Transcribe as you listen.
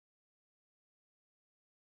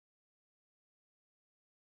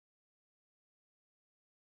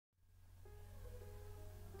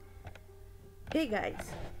Hey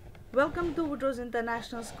guys, welcome to Woodrose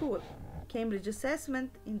International School, Cambridge Assessment,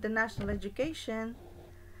 International Education,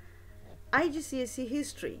 IGCSE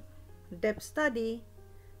History, Depth Study,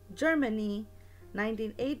 Germany,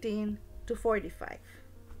 1918 to 45.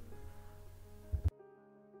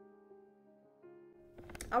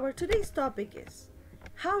 Our today's topic is,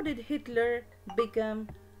 how did Hitler become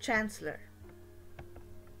chancellor?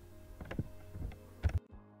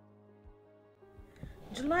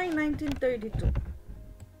 July 1932.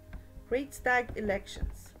 Reichstag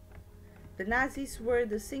elections. The Nazis were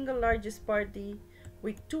the single largest party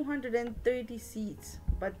with 230 seats,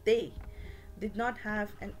 but they did not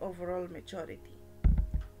have an overall majority.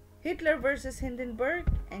 Hitler versus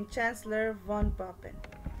Hindenburg and Chancellor von Papen.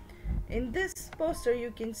 In this poster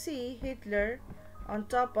you can see Hitler on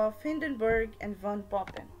top of Hindenburg and von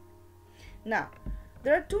Papen. Now,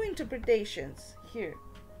 there are two interpretations here.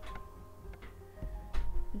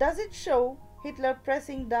 Does it show Hitler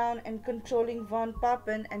pressing down and controlling von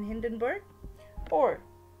Papen and Hindenburg? Or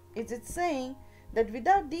is it saying that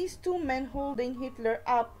without these two men holding Hitler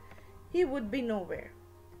up, he would be nowhere?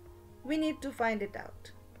 We need to find it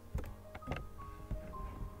out.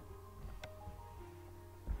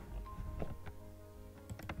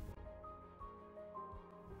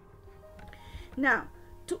 Now,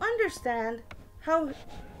 to understand how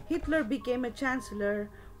Hitler became a chancellor,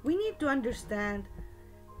 we need to understand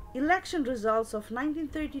election results of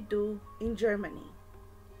 1932 in Germany.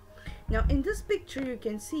 Now in this picture you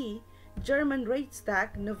can see German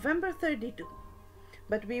Reichstag November 32,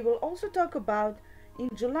 but we will also talk about in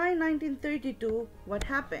July 1932 what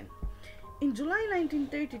happened. In July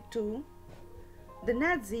 1932 the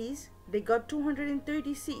Nazis, they got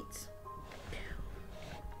 230 seats.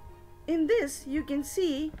 In this you can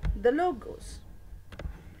see the logos,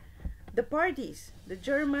 the parties, the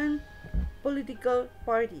German political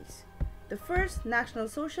parties. The first, National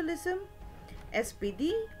Socialism,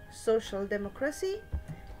 SPD, Social Democracy,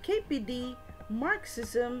 KPD,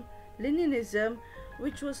 Marxism, Leninism,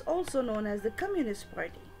 which was also known as the Communist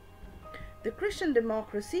Party. The Christian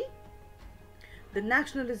Democracy, the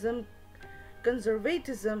Nationalism,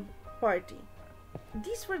 Conservatism Party.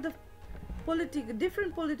 These were the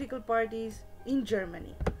different political parties in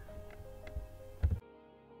Germany.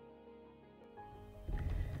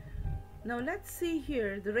 Now let's see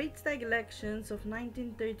here the Reichstag elections of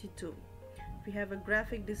 1932. We have a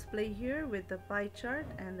graphic display here with the pie chart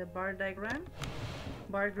and the bar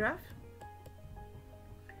graph.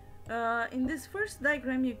 In this first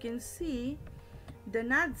diagram you can see the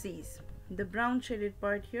Nazis, the brown shaded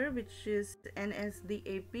part here, which is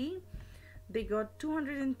NSDAP. They got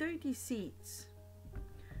 230 seats,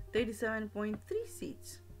 37.3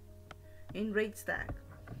 seats in Reichstag.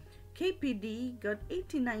 KPD got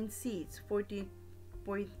 89 seats,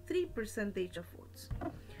 40.3% of votes.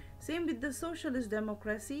 Same with the Socialist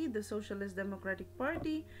Democracy, the Socialist Democratic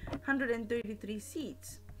Party, 133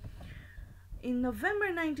 seats. In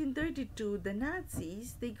November 1932, the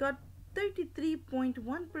Nazis, they got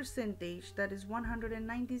 33.1%, that is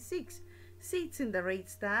 196 seats in the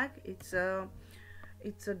Reichstag. It's a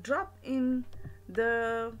drop in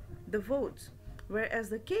the votes. Whereas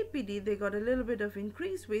the KPD, they got a little bit of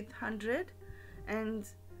increase with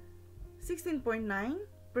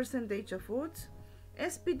 116.9% of votes.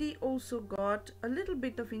 SPD also got a little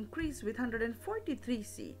bit of increase with 143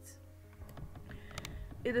 seats.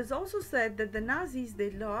 It is also said that the Nazis,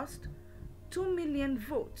 they lost 2 million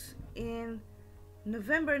votes in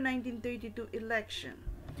November 1932 election.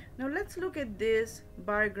 Now let's look at this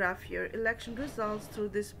bar graph here, election results through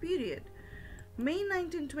this period. May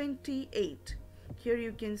 1928. Here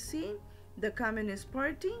you can see the Communist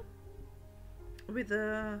Party with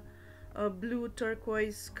a blue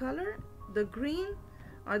turquoise color. The green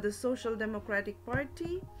are the Social Democratic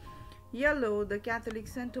Party, yellow the Catholic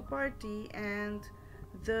Center Party, and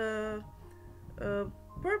the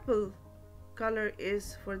purple color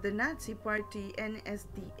is for the Nazi Party,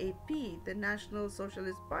 NSDAP, the National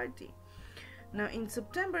Socialist Party. Now in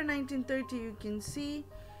September 1930 you can see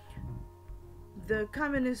the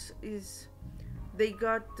Communists they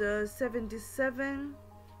got 77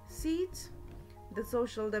 seats. The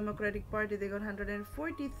Social Democratic Party, they got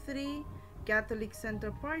 143. Catholic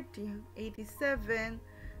Center Party, 87.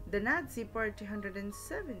 The Nazi Party,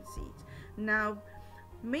 107 seats. Now,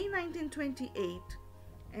 May 1928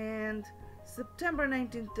 and September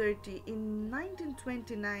 1930. In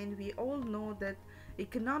 1929, we all know that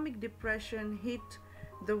economic depression hit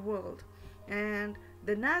the world, and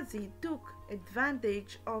the Nazi took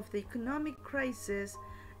advantage of the economic crisis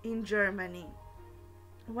in Germany.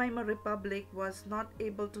 Weimar Republic was not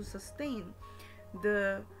able to sustain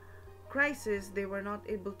the crisis, they were not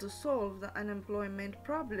able to solve the unemployment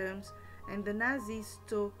problems, and the Nazis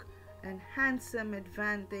took an handsome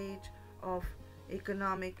advantage of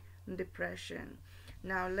economic depression.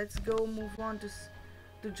 Now let's go move on to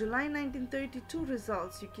July 1932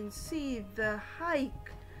 results. You can see the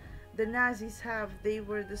hike the Nazis have. They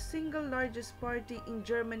were the single largest party in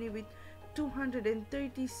Germany with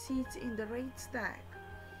 230 seats in the Reichstag.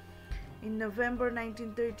 In November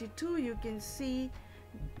 1932, you can see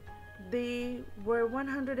they were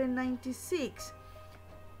 196.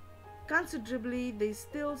 Considerably, they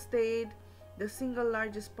still stayed the single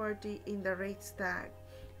largest party in the Reichstag.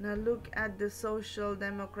 Now look at the Social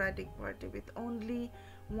Democratic Party with only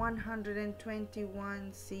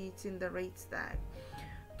 121 seats in the Reichstag.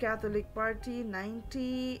 Catholic Party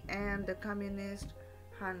 90 and the Communist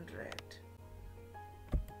 100.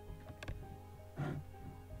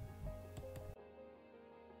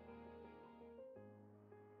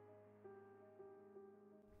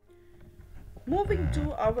 Moving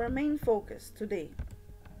to our main focus today,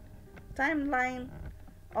 timeline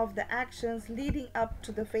of the actions leading up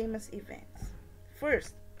to the famous events.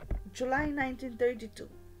 First, July 1932.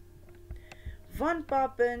 Von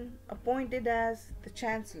Papen appointed as the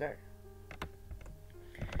chancellor.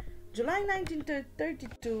 July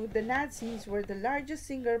 1932, the Nazis were the largest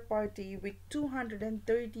single party with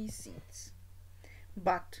 230 seats,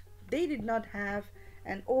 but they did not have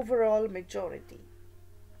an overall majority.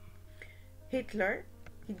 Hitler,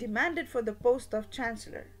 he demanded for the post of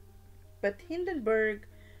chancellor, but Hindenburg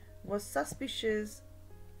was suspicious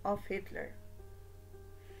of Hitler,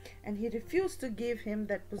 and he refused to give him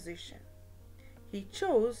that position. He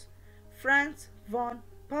chose Franz von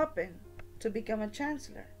Papen to become a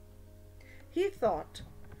chancellor. He thought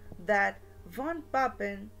that von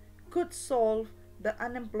Papen could solve the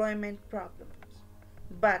unemployment problems,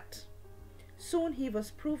 but soon he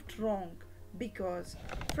was proved wrong because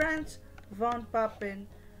Franz von Papen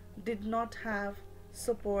did not have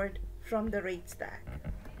support from the Reichstag.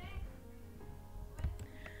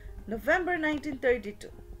 November 1932.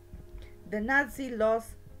 The Nazi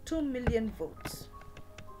lost 2 million votes.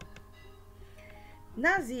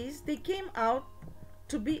 Nazis, they came out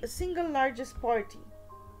to be a single largest party.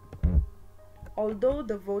 Although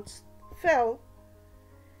the votes fell,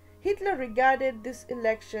 Hitler regarded this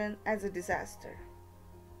election as a disaster.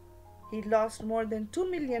 He lost more than 2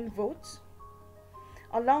 million votes,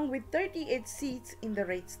 along with 38 seats in the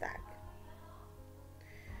Reichstag.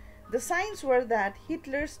 The signs were that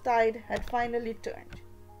Hitler's tide had finally turned.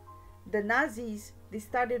 The Nazis, they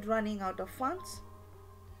started running out of funds,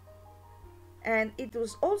 and it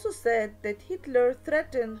was also said that Hitler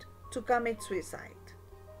threatened to commit suicide.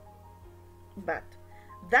 But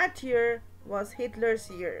that year was Hitler's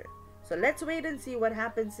year. So let's wait and see what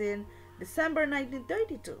happens in December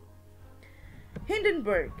 1932.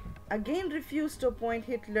 Hindenburg again refused to appoint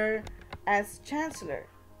Hitler as chancellor.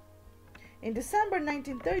 In December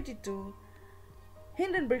 1932,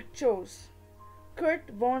 Hindenburg chose Kurt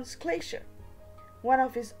von Schleicher, one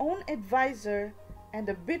of his own advisor and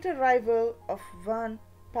a bitter rival of von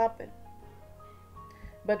Papen.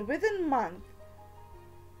 But within a month,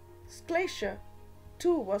 Schleicher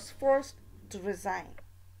too was forced to resign.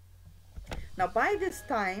 Now by this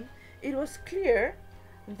time, it was clear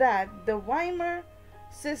that the Weimar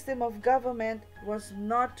system of government was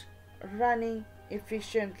not running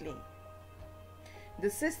efficiently. The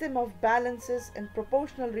system of balances and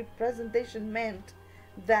proportional representation meant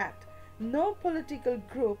that no political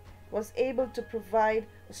group was able to provide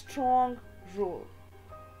a strong rule.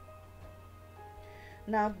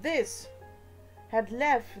 Now this had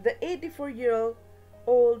left the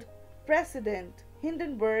 84-year-old President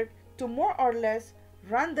Hindenburg to more or less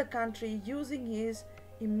run the country using his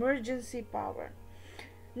emergency power.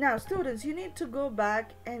 Now students, you need to go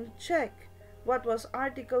back and check what was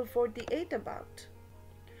Article 48 about.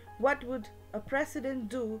 What would a president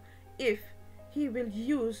do if he will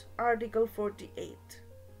use Article 48?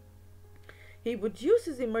 He would use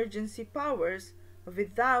his emergency powers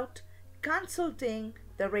without consulting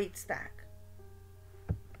the Reichstag.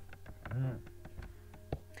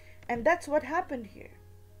 And that's what happened here.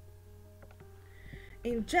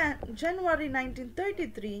 In January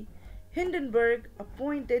 1933, Hindenburg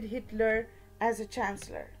appointed Hitler as a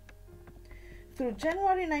chancellor. Through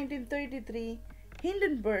January 1933,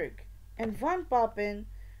 Hindenburg and von Papen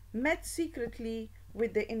met secretly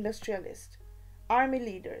with the industrialists, army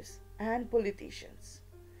leaders, and politicians.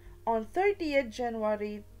 On 30th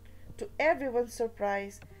January, to everyone's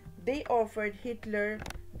surprise, they offered Hitler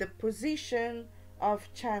the position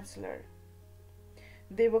of chancellor.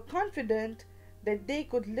 They were confident that they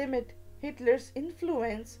could limit Hitler's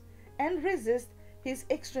influence and resist his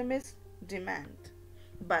extremist demand.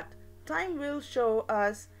 But time will show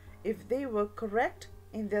us if they were correct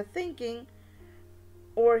in their thinking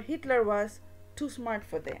or Hitler was too smart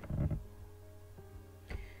for them.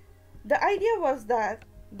 The idea was that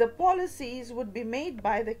the policies would be made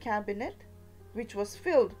by the cabinet, which was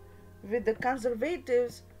filled with the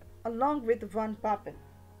conservatives along with von Papen.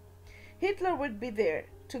 Hitler would be there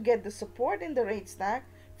to get the support in the Reichstag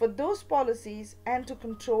for those policies and to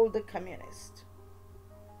control the communists.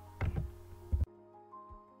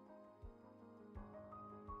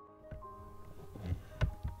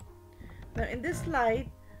 Now in this slide,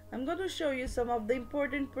 I'm going to show you some of the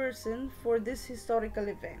important persons for this historical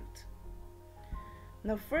event.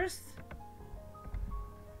 Now first,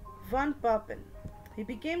 von Papen. He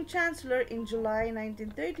became chancellor in July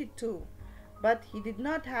 1932, but he did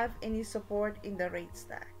not have any support in the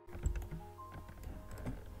Reichstag.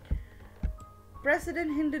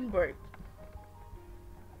 President Hindenburg.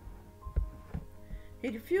 He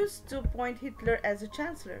refused to appoint Hitler as a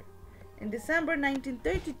chancellor. In December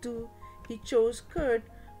 1932, he chose Kurt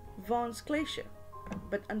von Schleicher,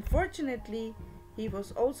 but unfortunately, he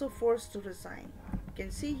was also forced to resign. You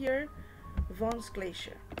can see here von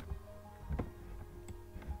Schleicher.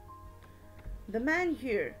 The man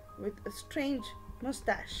here with a strange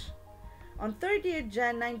mustache. On 30th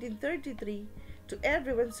Jan 1933, to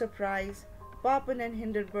everyone's surprise, Papen and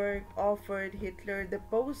Hindenburg offered Hitler the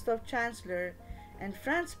post of chancellor and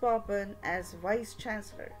Franz Papen as vice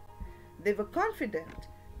chancellor. They were confident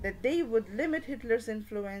that they would limit Hitler's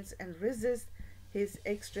influence and resist his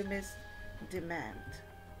extremist demand.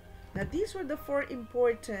 Now these were the four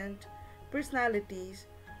important personalities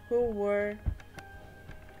who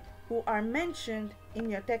are mentioned in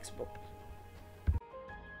your textbook.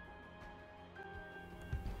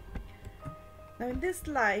 Now in this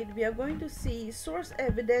slide, we are going to see source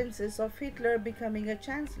evidences of Hitler becoming a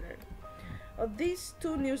chancellor. These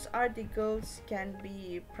two news articles can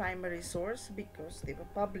be primary source because they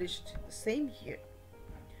were published the same year.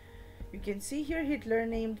 You can see here Hitler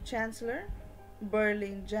named chancellor,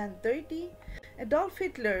 Berlin, Jan 30. Adolf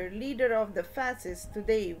Hitler, leader of the fascists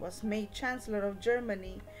today, was made chancellor of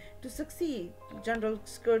Germany to succeed General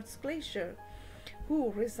Kurt Schleicher,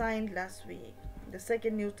 who resigned last week. The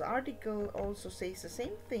second news article also says the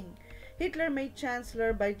same thing. Hitler made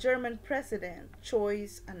chancellor by German president,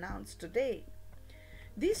 choice announced today.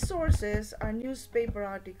 These sources are newspaper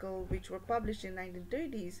articles which were published in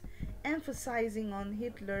 1930s emphasizing on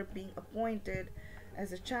Hitler being appointed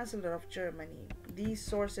as a chancellor of Germany. These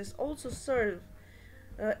sources also serve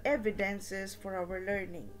evidences for our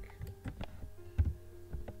learning.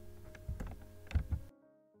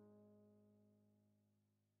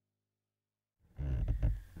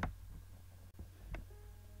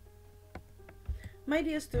 My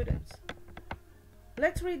dear students,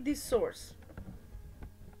 let's read this source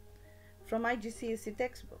from my GCSE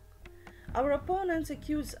textbook. Our opponents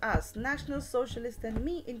accuse us, National Socialists and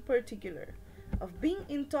me in particular, of being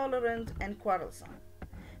intolerant and quarrelsome.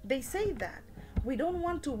 They say that we don't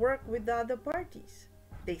want to work with the other parties.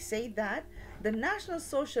 They say that the National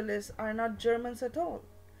Socialists are not Germans at all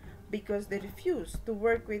because they refuse to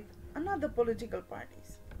work with another political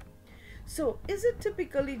parties. So, is it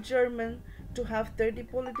typically German to have 30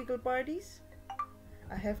 political parties?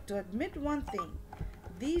 I have to admit one thing.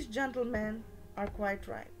 These gentlemen are quite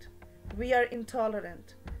right. We are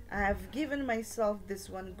intolerant. I have given myself this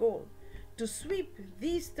one goal, to sweep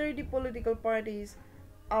these 30 political parties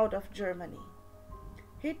out of Germany.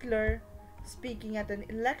 Hitler speaking at an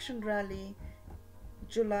election rally,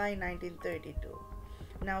 July 1932.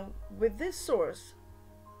 Now, with this source,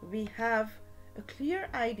 we have a clear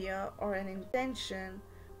idea or an intention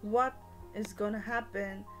what is going to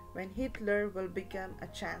happen when Hitler will become a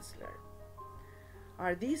chancellor.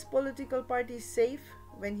 Are these political parties safe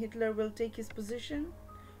when Hitler will take his position?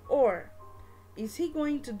 Or is he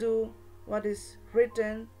going to do what is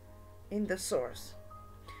written in the source?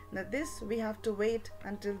 Now this we have to wait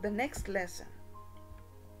until the next lesson.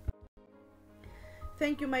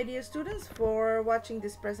 Thank you, my dear students, for watching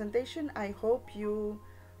this presentation. I hope you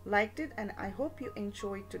liked it and I hope you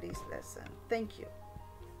enjoyed today's lesson. Thank you.